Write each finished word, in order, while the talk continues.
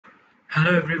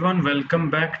Hello everyone, welcome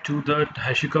back to the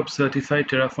HashiCorp Certified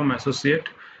Terraform Associate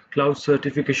Cloud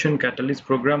Certification Catalyst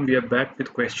program. We are back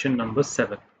with question number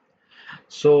 7.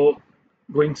 So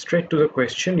going straight to the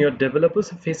question, your developers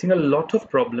are facing a lot of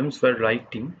problems while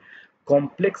writing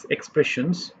complex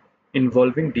expressions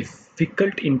involving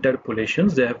difficult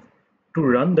interpolations. They have to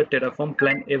run the Terraform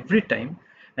plan every time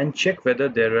and check whether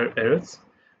there are errors,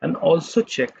 and also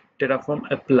check Terraform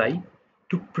apply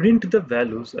to print the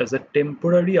values as a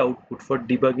temporary output for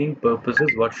debugging purposes.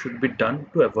 What should be done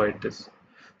to avoid this?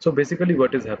 So basically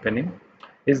what is happening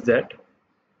is that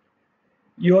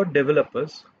your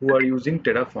developers who are using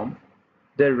Terraform,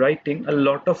 they're writing a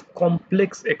lot of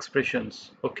complex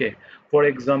expressions. Okay, for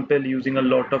example, using a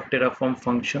lot of Terraform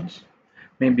functions,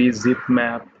 maybe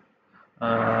zipmap,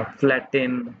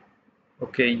 flatten,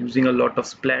 okay, using a lot of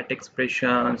splat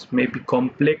expressions, maybe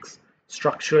complex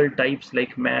structural types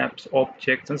like maps,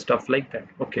 objects, and stuff like that.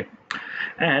 Okay,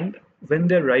 and when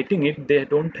they're writing it, they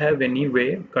don't have any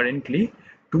way currently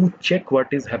to check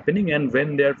what is happening, and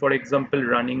when they're, for example,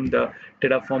 running the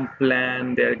Terraform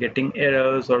plan, they're getting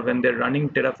errors, or when they're running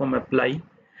Terraform apply,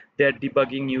 they're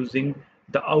debugging using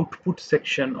the output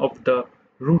section of the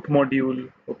root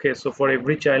module. Okay, so for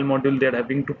every child module they're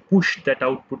having to push that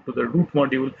output to the root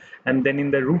module, and then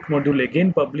in the root module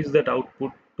again publish that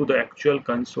output to the actual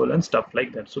console and stuff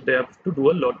like that. So they have to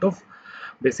do a lot of,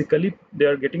 basically they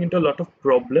are getting into a lot of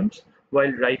problems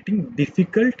while writing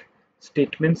difficult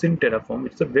statements in Terraform.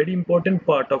 It's a very important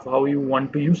part of how you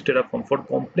want to use Terraform. For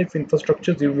complex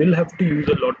infrastructures, you will have to use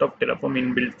a lot of Terraform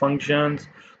inbuilt functions,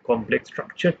 complex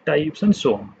structure types, and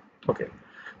so on. Okay,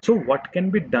 so what can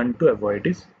be done to avoid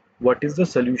this? What is the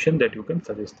solution that you can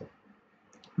suggest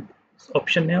them?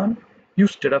 Option A1,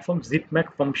 use Terraform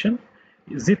zipmap function.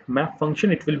 Zipmap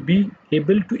function, it will be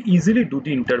able to easily do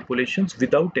the interpolations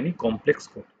without any complex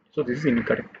code. So this is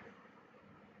incorrect.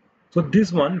 So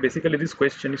this one, basically this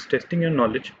question is testing your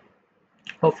knowledge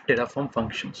of Terraform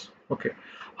functions. Okay,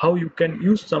 how you can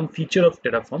use some feature of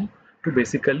Terraform to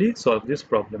basically solve this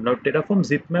problem. Now Terraform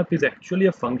zipmap is actually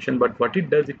a function, but what it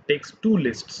does, it takes two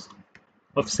lists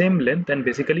of same length and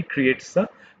basically creates a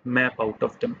map out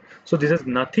of them. So this has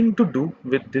nothing to do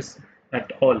with this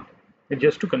at all. It's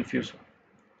just to confuse.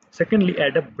 Secondly,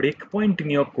 add a breakpoint in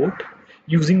your code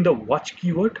using the watch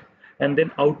keyword and then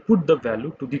output the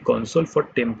value to the console for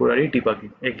temporary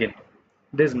debugging. Again,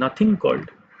 there's nothing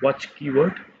called watch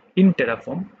keyword in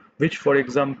Terraform, which, for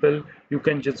example, you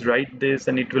can just write this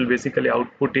and it will basically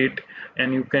output it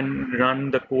and you can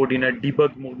run the code in a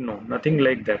debug mode. No, nothing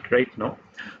like that right now.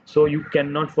 So you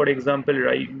cannot, for example,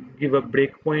 give a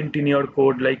breakpoint in your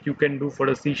code like you can do for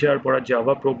a C# or a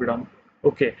Java program.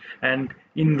 Okay, and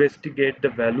investigate the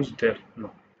values there.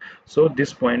 No. So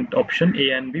this point, option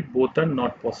A and B both are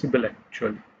not possible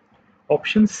actually.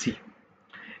 Option C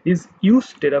is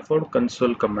use Terraform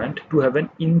console command to have an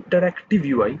interactive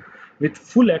UI with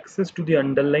full access to the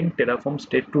underlying Terraform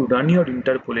state to run your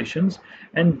interpolations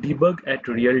and debug at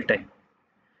real time.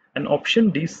 And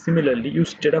option D, similarly,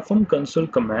 use Terraform console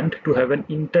command to have an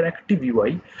interactive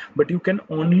UI, but you can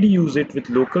only use it with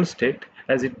local state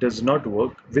as it does not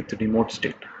work with remote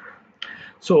state.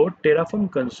 So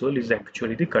Terraform console is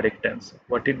actually the correct answer.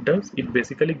 What it does, it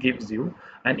basically gives you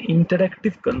an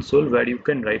interactive console where you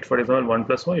can write, for example, 1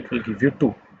 plus 1, it will give you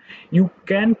 2. You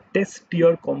can test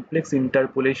your complex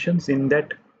interpolations in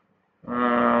that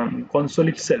console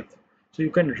itself. So you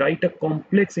can write a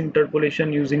complex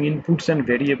interpolation using inputs and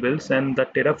variables, and the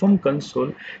Terraform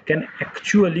console can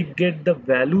actually get the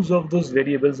values of those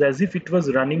variables as if it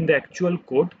was running the actual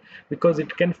code, because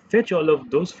it can fetch all of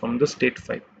those from the state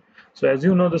file. So as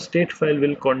you know, the state file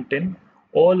will contain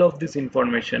all of this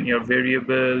information, your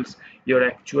variables, your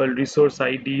actual resource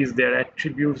IDs, their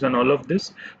attributes, and all of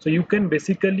this. So you can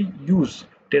basically use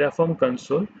Terraform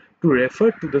console to refer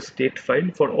to the state file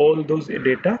for all those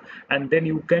data, and then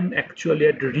you can actually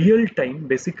at real time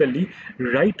basically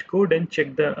write code and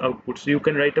check the output. So you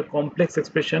can write a complex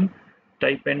expression,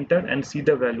 type enter and see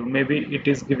the value. Maybe it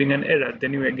is giving an error,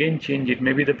 then you again change it.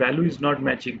 Maybe the value is not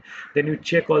matching, then you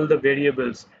check all the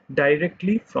variables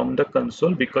directly from the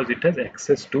console because it has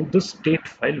access to the state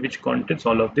file which contains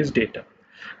all of this data.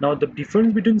 Now the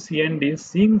difference between C and D is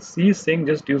C is saying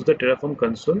just use the Terraform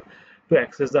console to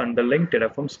access the underlying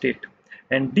Terraform state,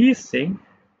 and D is saying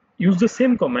use the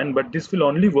same command, but this will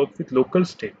only work with local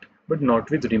state but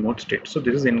not with remote state. So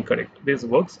this is incorrect. This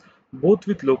works both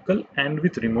with local and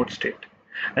with remote state.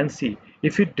 And see,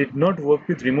 If it did not work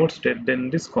with remote state, then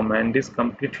this command is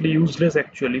completely useless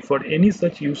actually for any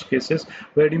such use cases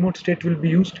where remote state will be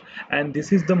used. And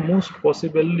this is the most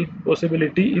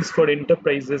possibility is for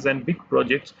enterprises and big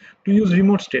projects to use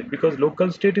remote state, because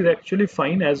local state is actually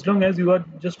fine as long as you are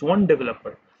just one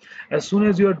developer. As soon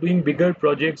as you are doing bigger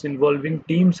projects involving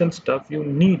teams and stuff, you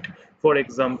need, for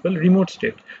example, remote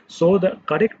state. So the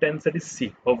correct answer is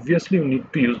C. Obviously, you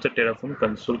need to use the Terraform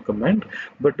console command,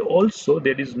 but also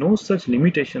there is no such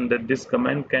limitation that this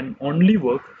command can only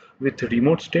work with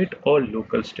remote state or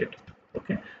local state.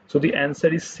 Okay, so the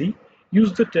answer is C.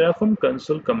 Use the Terraform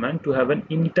console command to have an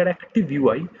interactive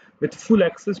UI with full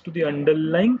access to the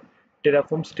underlying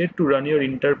Terraform state to run your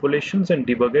interpolations and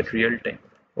debug at real time.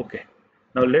 Okay.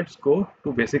 Now let's go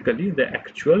to basically the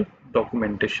actual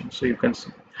documentation. So you can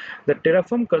see the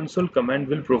Terraform console command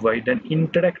will provide an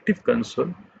interactive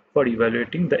console for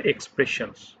evaluating the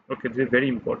expressions. Okay, this is very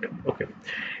important. Okay,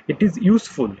 it is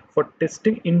useful for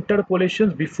testing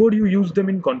interpolations before you use them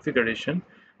in configuration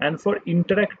and for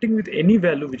interacting with any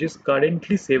value which is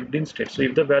currently saved in state. So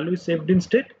if the value is saved in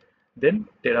state, then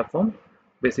Terraform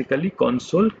basically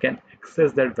console can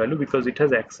access that value because it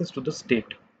has access to the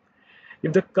state.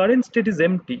 If the current state is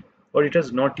empty or it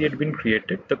has not yet been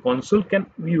created, the console can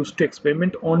be used to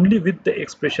experiment only with the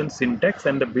expression syntax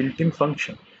and the built-in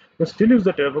function. You still use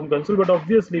the Terraform console, but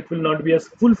obviously it will not be as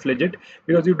full-fledged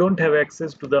because you don't have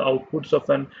access to the outputs of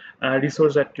an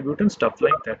resource attribute and stuff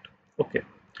like that. Okay.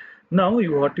 Now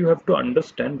what you have to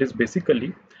understand is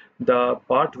basically the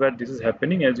part where this is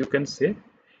happening. As you can say,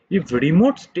 if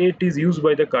remote state is used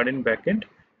by the current backend,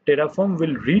 Terraform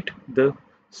will read the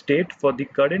state for the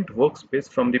current workspace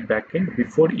from the backend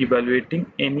before evaluating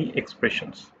any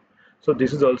expressions. So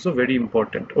this is also very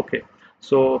important. Okay,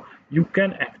 so you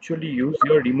can actually use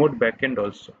your remote backend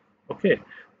also, okay,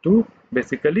 to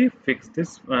basically fix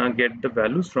this, get the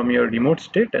values from your remote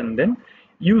state and then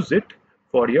use it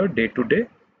for your day-to-day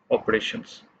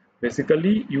operations.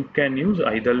 Basically, you can use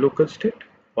either local state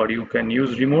or you can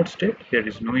use remote state. There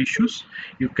is no issues.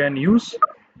 You can use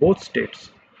both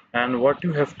states. And what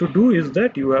you have to do is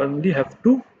that you only have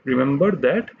to remember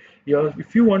that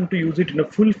if you want to use it in a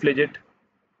full-fledged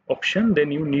option,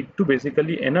 then you need to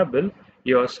basically enable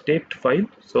your state file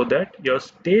so that your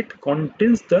state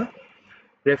contains the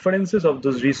references of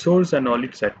those resource and all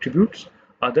its attributes.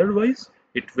 Otherwise,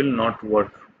 it will not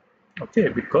work. Okay,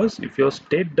 because if your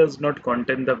state does not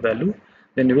contain the value,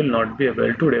 then you will not be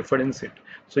able to reference it.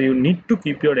 So you need to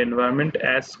keep your environment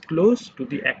as close to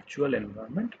the actual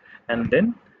environment, and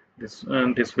then this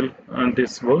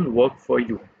will work for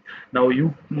you. Now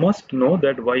you must know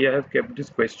that why I have kept this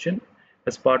question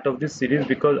as part of this series,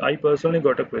 because I personally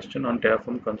got a question on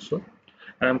Terraform console,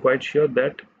 and I'm quite sure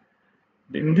that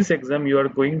in this exam you are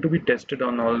going to be tested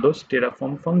on all those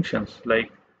Terraform functions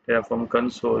like Terraform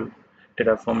console,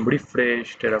 Terraform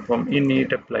refresh, Terraform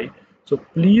init, apply. So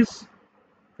please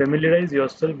familiarize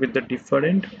yourself with the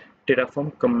different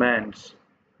Terraform commands,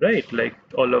 right? Like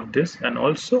all of this, and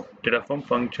also Terraform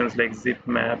functions like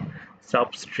zipmap,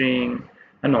 substring,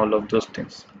 and all of those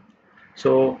things.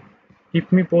 So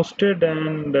keep me posted,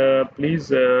 and please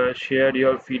share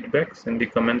your feedbacks in the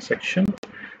comment section,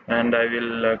 and I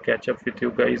will catch up with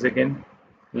you guys again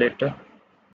later.